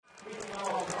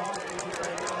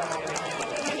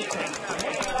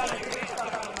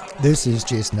This is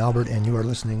Jason Albert, and you are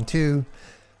listening to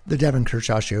the Devin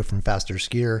Kershaw Show from Faster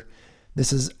Skier.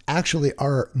 This is actually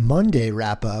our Monday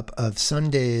wrap-up of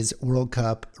Sunday's World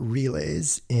Cup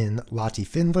relays in Lahti,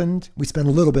 Finland. We spent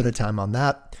a little bit of time on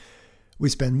that. We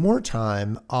spend more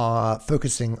time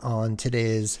focusing on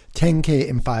today's 10K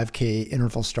and 5K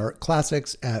interval start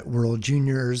classics at World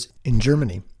Juniors in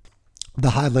Germany.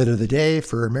 The highlight of the day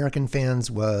for American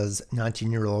fans was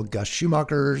 19-year-old Gus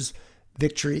Schumacher's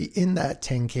victory in that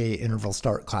 10K interval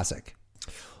start classic.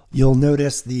 You'll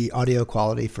notice the audio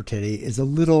quality for today is a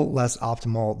little less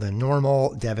optimal than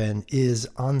normal. Devin is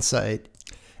on site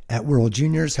at World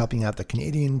Juniors helping out the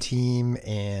Canadian team,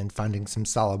 and finding some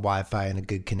solid Wi-Fi and a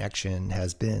good connection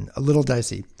has been a little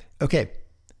dicey. Okay,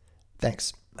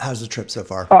 thanks. How's the trip so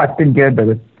far? Oh, it's been good,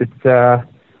 but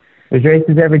there's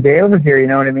races every day over here, you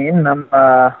know what I mean? And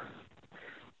I'm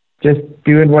just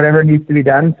doing whatever needs to be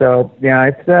done. So, yeah,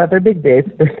 they're big days.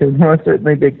 There's most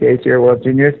certainly big days here at World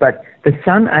Juniors. But the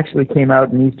sun actually came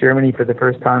out in East Germany for the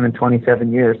first time in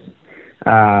 27 years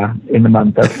in the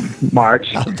month of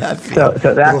March. How'd that feel?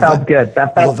 So that felt good.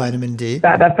 That felt vitamin D.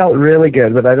 That felt really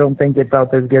good, but I don't think it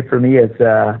felt as good for me as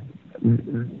the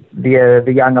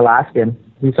young Alaskan.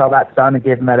 He saw that sun and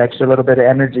gave him that extra little bit of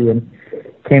energy and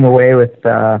came away with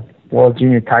World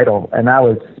Junior title. And that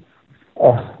was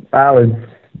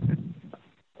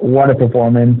what a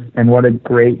performance, and what a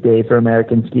great day for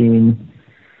American skiing.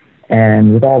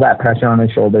 And with all that pressure on his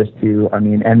shoulders too, I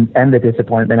mean, and the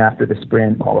disappointment after the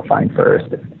sprint qualifying first.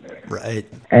 Right.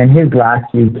 And his last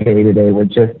few K today were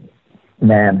just,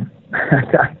 man,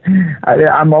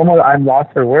 I'm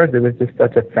lost for words. It was just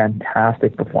such a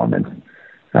fantastic performance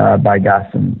by Gus,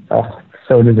 and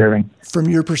so deserving. From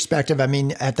your perspective, I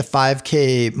mean, at the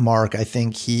 5K mark, I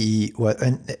think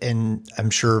and I'm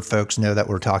sure folks know that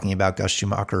we're talking about Gus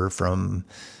Schumacher from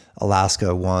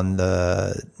Alaska, won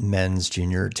the men's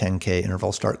junior 10K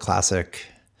interval start classic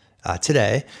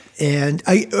today. And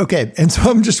so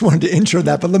I'm just wanted to intro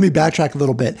that, but let me backtrack a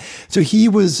little bit. So he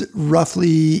was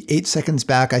roughly 8 seconds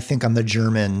back, I think, on the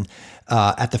German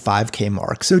at the 5K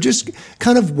mark. So just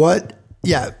kind of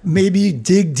maybe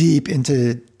dig deep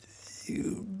into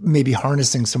maybe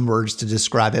harnessing some words to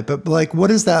describe it, but like,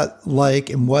 what is that like,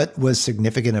 and what was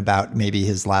significant about maybe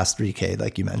his last 3K,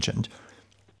 like you mentioned?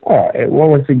 What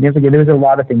was significant? There was a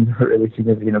lot of things that were really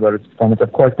significant about his performance.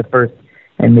 Of course, the first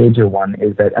and major one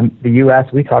is that the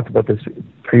U.S., we talked about this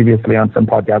previously on some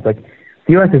podcasts, like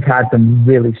the U.S. has had some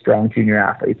really strong junior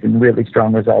athletes and really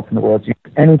strong results in the World Juniors.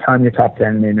 Anytime you're top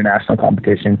 10 in international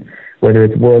competition, whether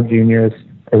it's World Juniors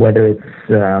or whether it's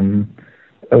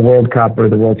a World Cup or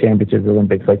the World Championships,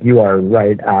 Olympics, like you are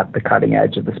right at the cutting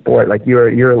edge of the sport. Like you're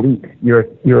elite. You're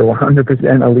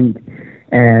 100% elite.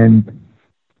 And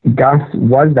Gus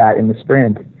was that in the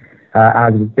sprint,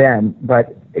 as he's been.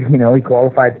 But, you know, he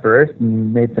qualified first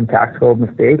and made some tactical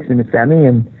mistakes in the semi,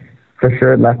 and for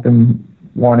sure it left him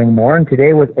wanting more. And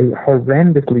today was a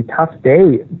horrendously tough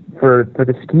day for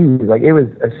the skis. Like, it was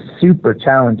a super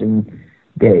challenging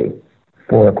day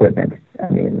for equipment. I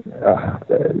mean,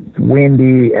 it's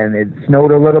windy, and it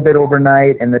snowed a little bit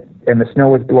overnight, and the snow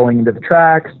was blowing into the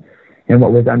tracks, and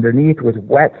what was underneath was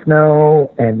wet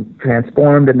snow and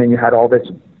transformed, and then you had all this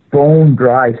bone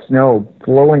dry snow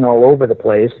blowing all over the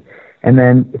place. And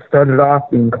then it started off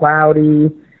being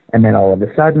cloudy, and then all of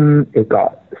a sudden it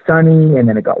got sunny, and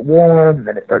then it got warm, and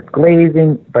then it started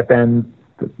glazing. But then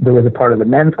there was a part of the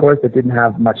men's course that didn't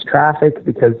have much traffic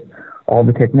because all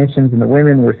the technicians and the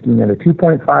women were skiing at a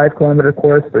 2.5 kilometer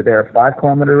course for their 5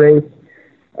 kilometer race.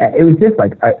 It was just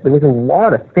like, there was a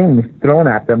lot of things thrown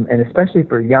at them, and especially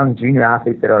for young junior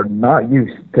athletes that are not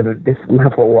used to this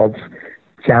level of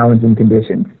challenging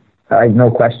conditions,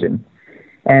 no question.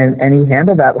 And he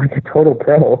handled that like a total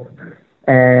pro,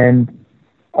 and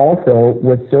also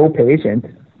was so patient.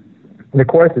 The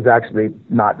course is actually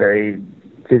not very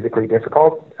physically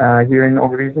difficult here in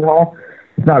Oberweisenthal.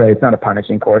 It's not a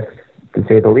punishing course, to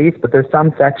say the least, but there's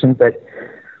some sections that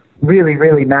really,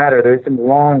 really matter. There's some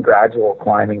long gradual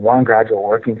climbing, long gradual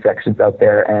working sections out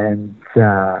there, and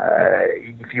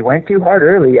if you went too hard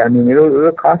early, I mean,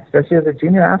 it'll cost, especially as a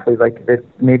junior athlete, like that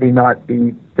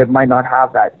might not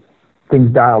have that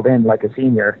things dialed in like a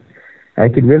senior.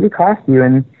 It could really cost you,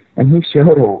 and he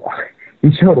showed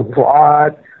a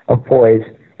lot of poise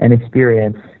and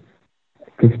experience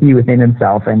to ski within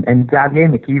himself. And Xavier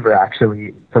McKeever,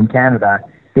 actually, from Canada,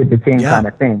 did the same kind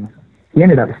of thing. He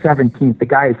ended up 17th. The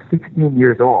guy is 16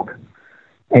 years old,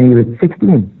 and he was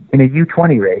 16 in a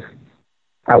U20 race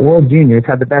at World Juniors,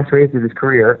 had the best race of his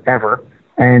career ever,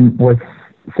 and was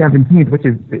 17th, which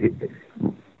is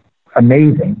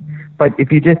amazing. But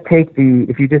if you just take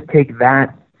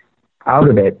that out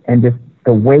of it and just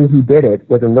the way he did it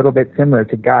was a little bit similar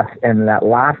to Gus. And that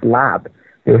last lap,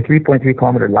 there were 3.3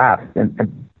 kilometer laps, and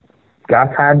Gus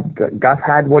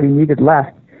had what he needed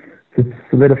left to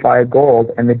solidify a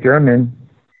gold, and the German,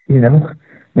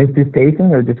 missed his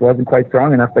pacing or just wasn't quite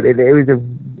strong enough. But he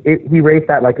raced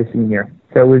that like a senior.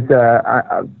 So it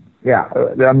was,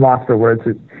 I'm lost for words.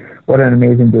 What an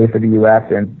amazing day for the U.S.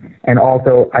 And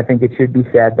also, I think it should be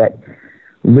said that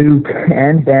Luke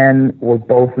and Ben were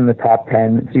both in the top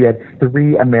 10. So you had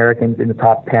 3 Americans in the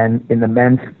top 10 in the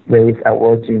men's race at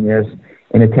World Juniors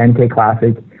in a 10K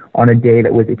Classic on a day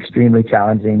that was extremely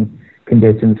challenging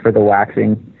conditions for the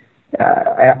waxing.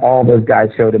 All those guys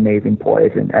showed amazing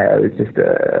poise, and it was just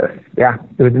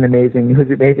it was an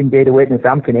amazing day to witness.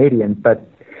 I'm Canadian, but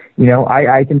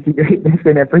I can see greatness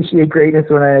and appreciate greatness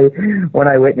when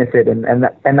I witness it, and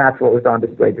that's what was on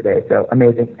display today. So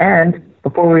amazing. And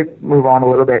before we move on a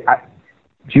little bit,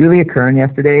 Julia Kern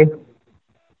yesterday,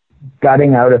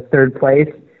 gutting out of 3rd place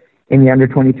in the under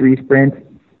 23 sprint.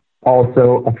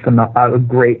 Also a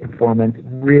great performance,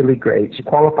 really great. She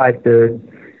qualified 3rd.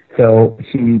 So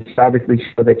she obviously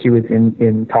showed that she was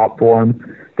in top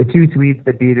form. The 2 Swedes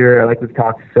that beat her, like we've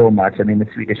talked so much. I mean, the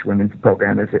Swedish women's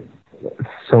program is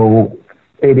so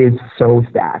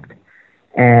stacked.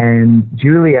 And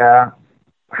Julia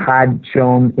had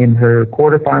shown in her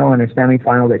quarterfinal and her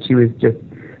semifinal that she was just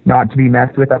not to be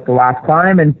messed with up the last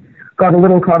climb, and got a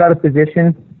little caught out of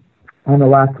position on the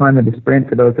last climb of the sprint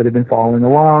for those that have been following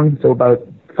along. So about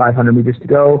 500 meters to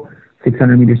go,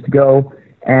 600 meters to go.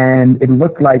 And it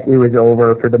looked like it was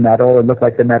over for the medal. It looked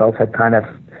like the medals had kind of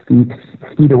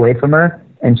skied away from her,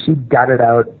 and she gutted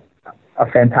out a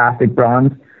fantastic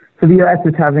bronze. So the U.S.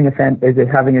 is having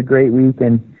a great week,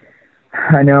 and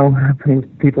I know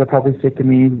people are probably sick of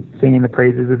me singing the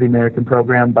praises of the American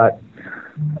program, but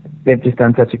they've just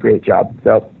done such a great job.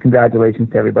 So congratulations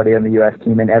to everybody on the U.S.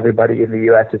 team and everybody in the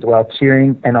U.S. as well,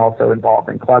 cheering and also involved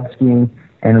in club skiing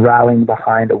and rallying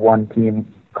behind a one-team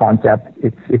concept.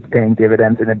 It's paying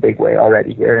dividends in a big way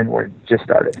already here, and we're just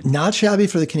started. Not shabby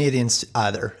for the Canadians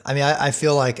either. I mean, I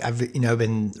feel like I've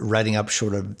been writing up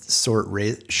short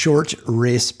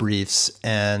race briefs,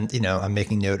 and I'm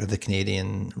making note of the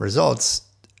Canadian results.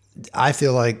 I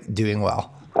feel like doing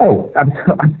well. Oh,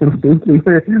 absolutely.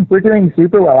 We're doing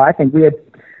super well. I think we had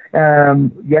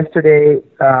yesterday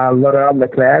Laura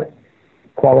Leclerc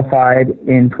qualified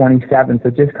in 27, so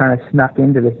just kind of snuck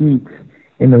into the heats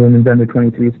in the women's under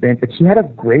 23 sprint, but she had a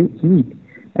great heat,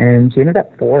 and she ended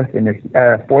up fourth in her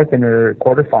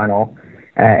quarterfinal,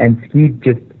 and skied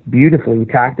just beautifully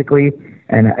tactically,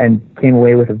 and came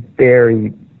away with a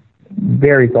very,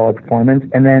 very solid performance.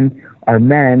 And then our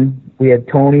men, we had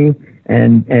Tony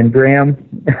and Graham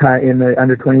in the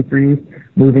under 23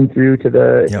 moving through to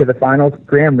the finals.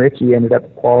 Graham Ritchie ended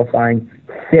up qualifying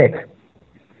 6th.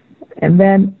 And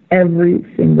then every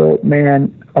single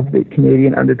man of the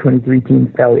Canadian under 23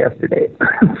 team fell yesterday.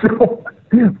 So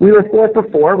we were 4 for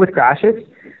 4 with crashes.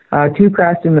 2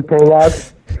 crashed in the prologue.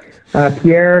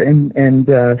 Pierre and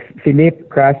Philippe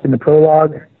crashed in the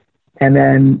prologue. And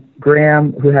then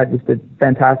Graham, who had just a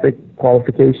fantastic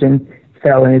qualification,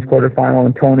 fell in his quarterfinal.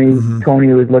 And Tony,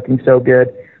 who was looking so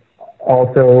good,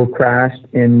 also crashed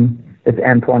in this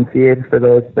Antoine Fied, for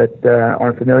those that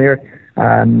aren't familiar.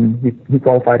 He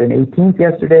qualified in 18th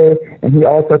yesterday, and he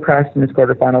also crashed in his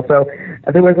quarterfinal. So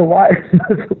there was a lot.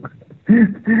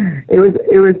 It was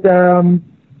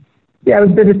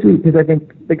bittersweet, because I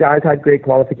think the guys had great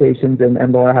qualifications,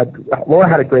 and Laura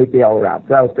had a great day all around. So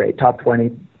that was great. Top 20,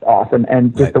 awesome,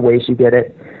 and just the way she did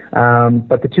it.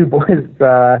 But the 2 boys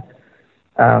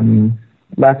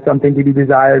left something to be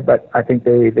desired, but I think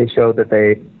they showed that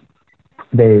they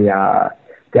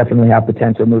definitely have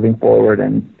potential moving forward,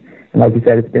 and like you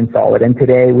said, it's been solid. And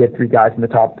today we had 3 guys in the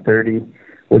top 30,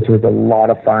 which was a lot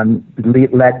of fun,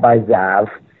 led by Zav.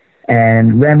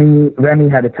 And Remy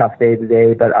had a tough day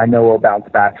today, but I know he'll bounce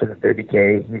back for the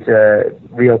 30K. He's a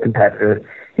real competitor.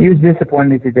 He was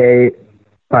disappointed today,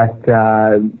 but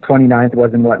 29th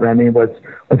wasn't what Remy was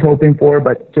hoping for,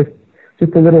 but just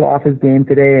a little off his game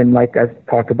today. And like I've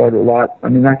talked about a lot, I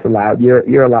mean, that's allowed.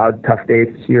 You're allowed tough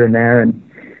days here and there, and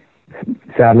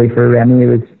sadly for Remy it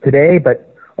was today. But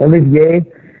Olivier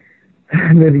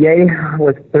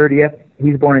was 30th.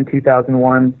 He's born in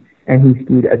 2001, and he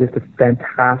skied just a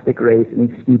fantastic race, and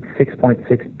he skied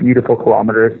 6.6 beautiful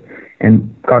kilometers,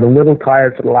 and got a little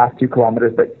tired for the last 2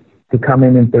 kilometers, but to come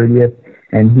in 30th,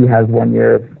 and he has 1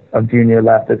 year of junior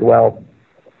left as well.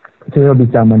 So he'll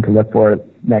be someone to look for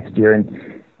next year,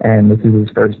 and this is his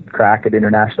first crack at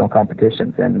international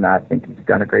competitions, and I think he's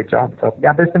done a great job. So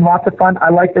yeah, there's been lots of fun.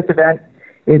 I like this event.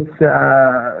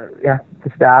 the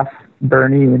staff,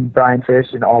 Bernie and Brian Fish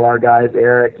and all our guys,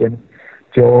 Eric and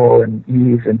Joel and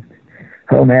Eve, and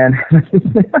oh man,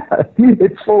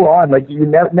 it's full on. Like you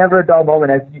never a dull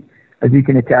moment, as you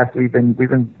can attest. It's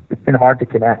been hard to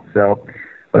connect. So,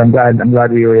 but I'm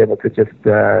glad we were able to just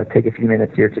take a few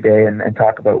minutes here today and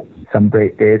talk about some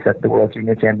great days at the World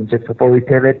Junior Championships before we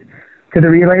pivot to the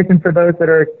relays. And for those that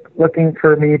are looking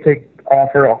for me to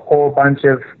offer a whole bunch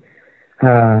of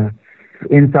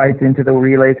insights into the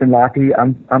relays in Lahti,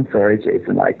 I'm sorry,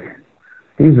 Jason. Like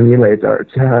these relays are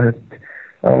just,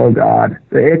 oh God,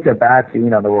 it's a bad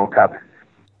scene on the World Cup.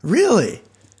 Really?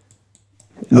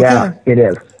 Yeah, okay. It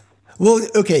is. Well,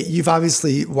 okay, you've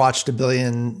obviously watched a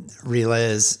billion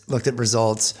relays, looked at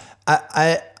results.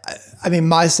 I mean,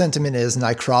 my sentiment is, and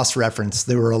I cross-referenced,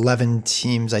 there were 11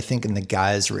 teams, I think, in the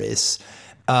guys' race.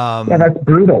 Yeah, that's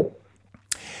brutal.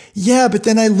 Yeah, but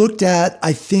then I looked at,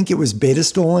 I think it was Beta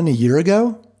Stolen a year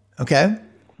ago. Okay.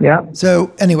 Yeah.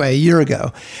 So anyway, a year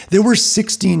ago, there were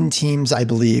 16 teams, I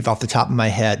believe, off the top of my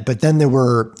head. But then there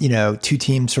were, 2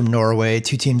 teams from Norway,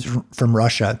 2 teams from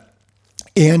Russia,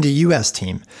 and a U.S.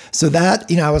 team. So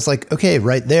that, I was like, okay,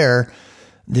 right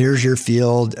there's your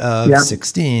field of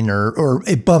 16, or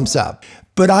it bumps up.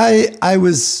 But I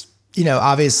was,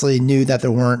 obviously knew that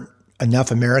there weren't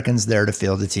enough Americans there to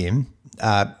field a team.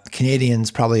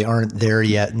 Canadians probably aren't there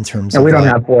yet in terms of. We don't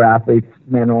have 4 athletes,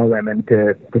 men or women,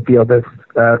 to field this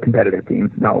competitive team.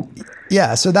 No.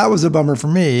 Yeah, so that was a bummer for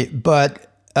me.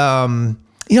 But I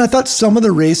thought some of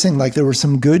the racing, like there was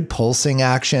some good pulsing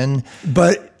action,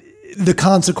 but the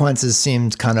consequences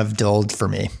seemed kind of dulled for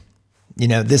me.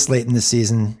 This late in the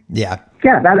season. Yeah.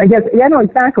 Yeah, that, I guess. Yeah, no,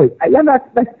 exactly. Yeah,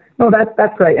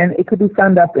 that's right. And it could be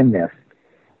summed up in this: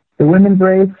 the women's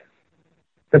race,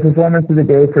 the performance of the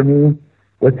day for me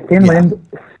was Finland,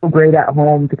 so great at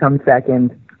home to come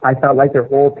second. I felt like their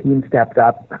whole team stepped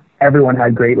up. Everyone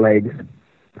had great legs.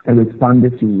 It was fun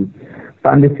to see.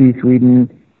 Fun to see Sweden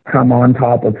come on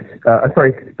top of,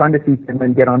 fun to see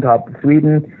Finland get on top of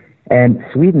Sweden. And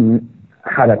Sweden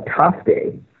had a tough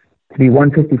day to be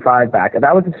 155 back.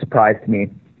 That was a surprise to me.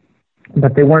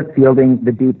 But they weren't fielding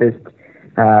the deepest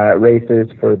racers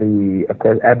for the, of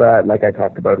course, Ebba, like I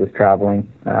talked about, was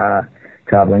traveling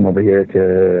over here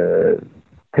to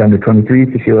under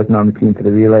 23, so she wasn't on the team for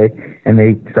the relay. And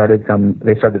they started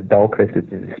Dahlqvist,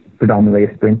 which is predominantly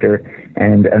a sprinter,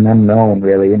 and an unknown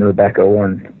really in Rebecca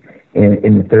Owens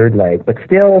in the third leg. But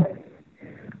still,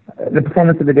 the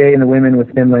performance of the day in the women was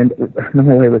Finland.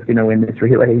 Norway was going to win this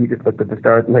relay. You just looked at the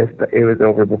start list. It was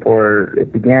over before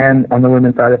it began on the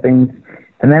women's side of things.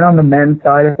 And then on the men's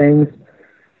side of things,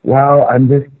 well, I'm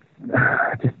just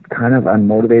kind of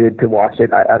unmotivated to watch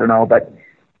it. I don't know, but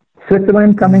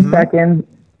Switzerland coming second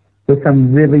with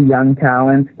some really young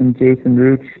talent in Jason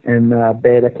Rooch and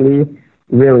Berit Lee.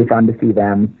 Really fun to see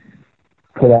them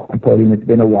pull off the podium. It's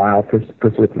been a while for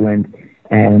Switzerland,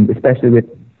 and especially with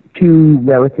 2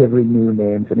 relatively new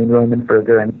names. I mean, Roman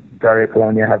Ferger and Daria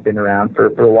Colonia have been around for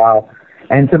a while.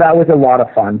 And so that was a lot of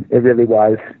fun. It really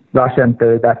was. Russia in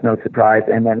third, that's no surprise.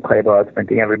 And then Kleber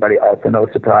sprinting everybody, also no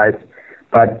surprise.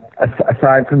 But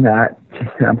aside from that,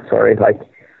 I'm sorry,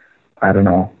 I don't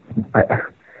know.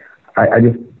 I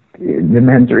just, the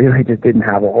men's relay just didn't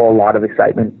have a whole lot of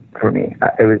excitement for me.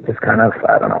 It was just kind of,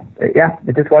 I don't know. Yeah,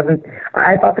 it just wasn't.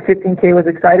 I thought the 15K was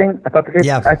exciting. I thought the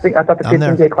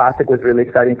 15K Classic was really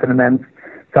exciting for the men's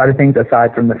side of things,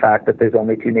 aside from the fact that there's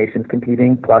only 2 nations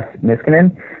competing plus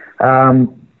Niskanen.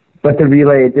 But the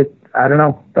relay, it just, I don't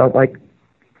know, felt like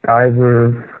guys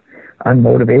were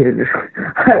unmotivated.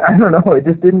 I don't know. It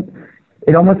just didn't.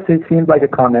 It almost seemed like a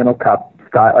Continental Cup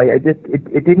style. It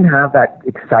didn't have that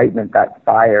excitement, that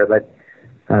fire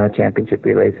that championship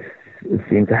relays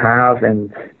seem to have.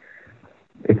 And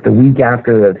it's the week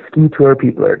after the ski tour.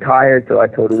 People are tired, so I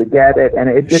totally get it. And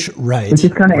it's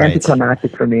just kind of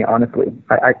anticlimactic for me, honestly.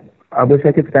 I wish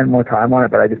I could spend more time on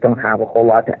it, but I just don't have a whole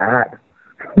lot to add.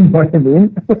 You know what I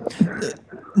mean?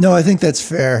 No, I think that's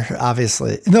fair,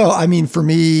 obviously. No, I mean, for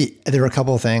me, there are a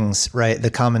couple of things, right?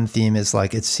 The common theme is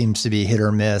it seems to be hit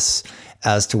or miss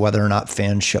as to whether or not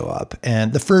fans show up.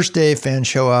 And the first day fans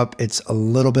show up, it's a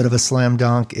little bit of a slam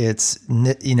dunk. It's,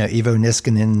 Ivo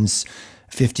Niskanen's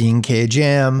 15K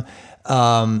jam.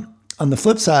 On the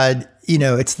flip side,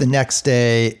 it's the next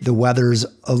day, the weather's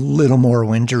a little more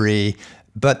wintry,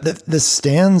 but the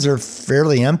stands are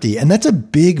fairly empty, and that's a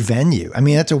big venue. I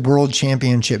mean, that's a world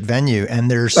championship venue,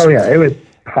 and there's it was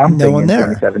pumping no one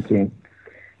there. 2017.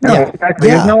 No, exactly.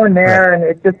 There's no one there, and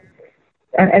it just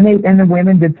and the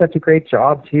women did such a great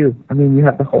job too. I mean, you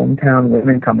have the hometown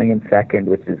women coming in second,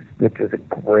 which is a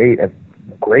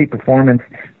great performance.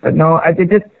 But no,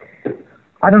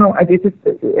 I don't know.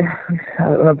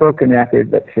 I'm a broken record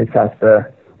that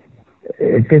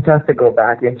it just has to go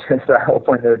back and just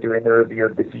when they're doing the review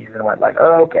of the season, went like,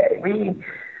 oh, okay, we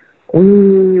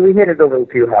hit it a little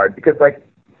too hard, because like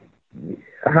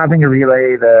having a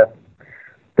relay the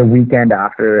weekend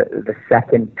after the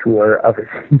second tour of a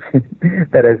season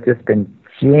that has just been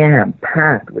jam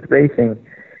packed with racing.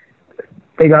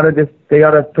 They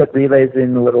gotta put relays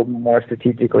in a little more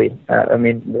strategically. I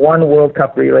mean, one World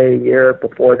Cup relay a year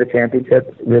before the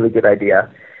championship, really good idea,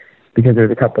 because there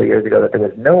was a couple of years ago that there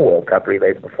was no World Cup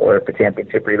relays before the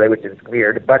championship relay, which is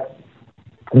weird. But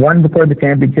one before the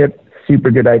championship,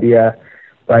 super good idea.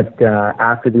 But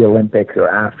after the Olympics or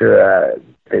after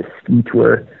the ski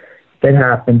tour that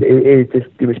happened,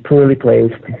 it was poorly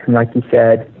placed. And like you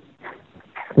said,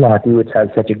 Lahti, which has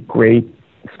such a great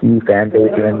ski fan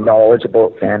base and a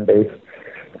knowledgeable fan base,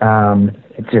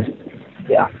 it's just,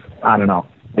 yeah, I don't know.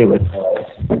 They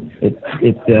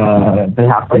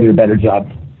have to do a better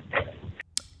job.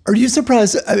 Are you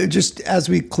surprised, just as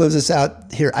we close this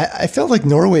out here, I felt like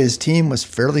Norway's team was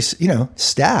fairly,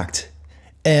 stacked.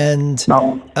 And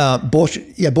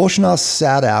Bolsjunov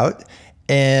sat out.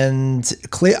 And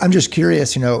I'm just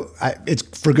curious, it's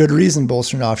for good reason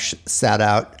Bolsjunov sat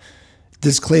out.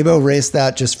 Does Klæbo race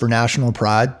that just for national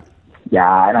pride?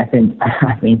 Yeah, and I think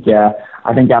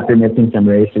after missing some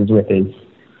races with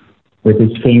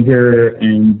his finger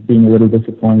and being a little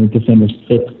disappointed to finish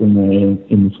sixth in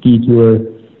the ski tour,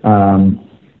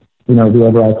 the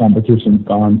overall competition's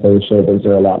gone, so his shoulders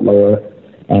are a lot lower.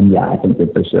 And yeah, I think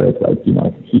that for sure it's like,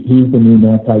 he's the new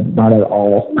North type, not at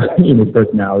all in his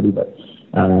personality, but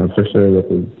for sure with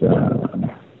his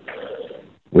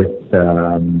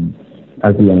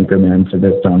as the anchor man for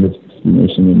the strongest ski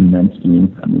nation in men's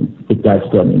skiing. I mean, it does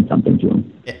still mean something to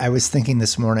him. I was thinking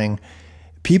this morning,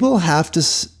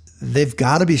 they've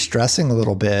got to be stressing a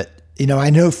little bit.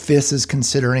 I know FIS is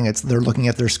considering they're looking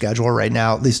at their schedule right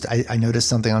now. At least I noticed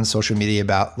something on social media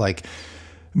about like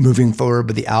moving forward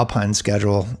with the Alpine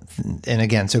schedule. And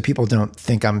again, so people don't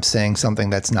think I'm saying something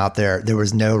that's not there. There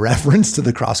was no reference to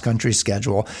the cross-country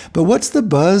schedule. But what's the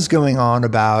buzz going on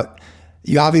about?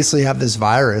 You obviously have this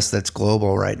virus that's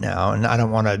global right now, and I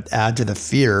don't want to add to the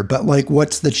fear, but like,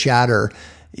 what's the chatter?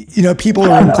 People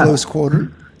are in close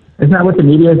quarter. Isn't that what the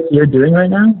media is doing right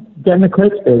now? Getting the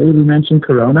clicks, baby. We mentioned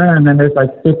Corona, and then there's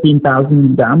like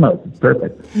 15,000 downloads. It's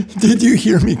perfect. Did you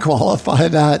hear me qualify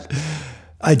that?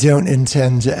 I don't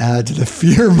intend to add to the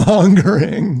fear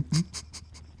mongering.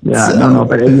 Yeah, no,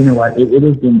 but you know what? It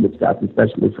is being discussed,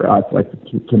 especially for us, like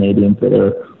the Canadians that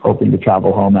are hoping to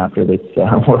travel home after this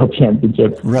World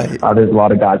Championship. Right. There's a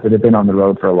lot of guys that have been on the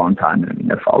road for a long time, and I mean,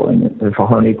 they're following it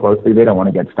closely. They don't want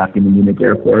to get stuck in the Munich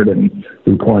airport and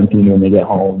do quarantine when they get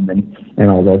home and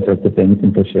all those sorts of things.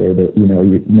 And for sure that,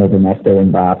 Nova Mesto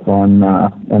and Bath on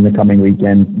the coming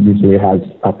weekend usually has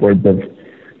upwards of,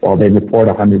 they report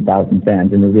 100,000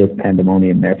 fans, and there is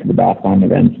pandemonium there for the Bathon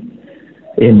events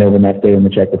in Nova Mesto in the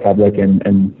Czech Republic,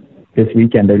 and this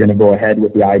weekend they're going to go ahead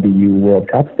with the IBU World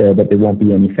Cup there, but there won't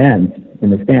be any fans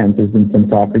in the stands. There's been some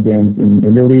soccer games in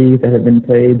Italy that have been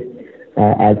played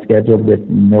as scheduled with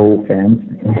no fans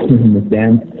in the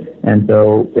stands, and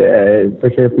so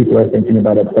for sure people are thinking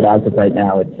about it, but as of right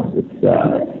now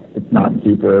it's not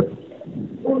super.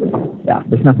 Yeah,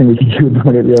 there's nothing we can do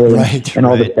about it really. Right, and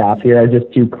all the staff here are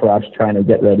just too crushed trying to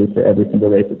get ready for every single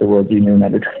race at the World Junior and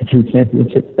Under 22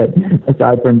 Championships. But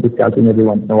aside from discussing every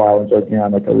once in a while and joking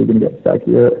around like, are we going to get stuck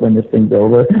here when this thing's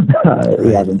over?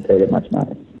 We haven't paid it much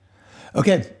mind.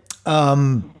 Okay.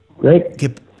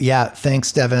 Great. Yeah,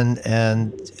 thanks, Devin.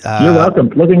 And you're welcome.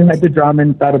 Looking ahead to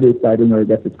Drummond, that'll be exciting. Or I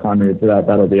guess it's Conrad, so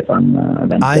that'll be a fun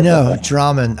event. I know,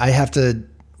 Drummond. I have to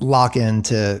lock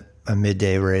into a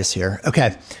midday race here.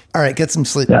 Okay. All right. Get some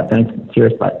sleep. Yeah, thanks.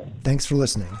 Cheers. Bye. Thanks for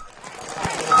listening.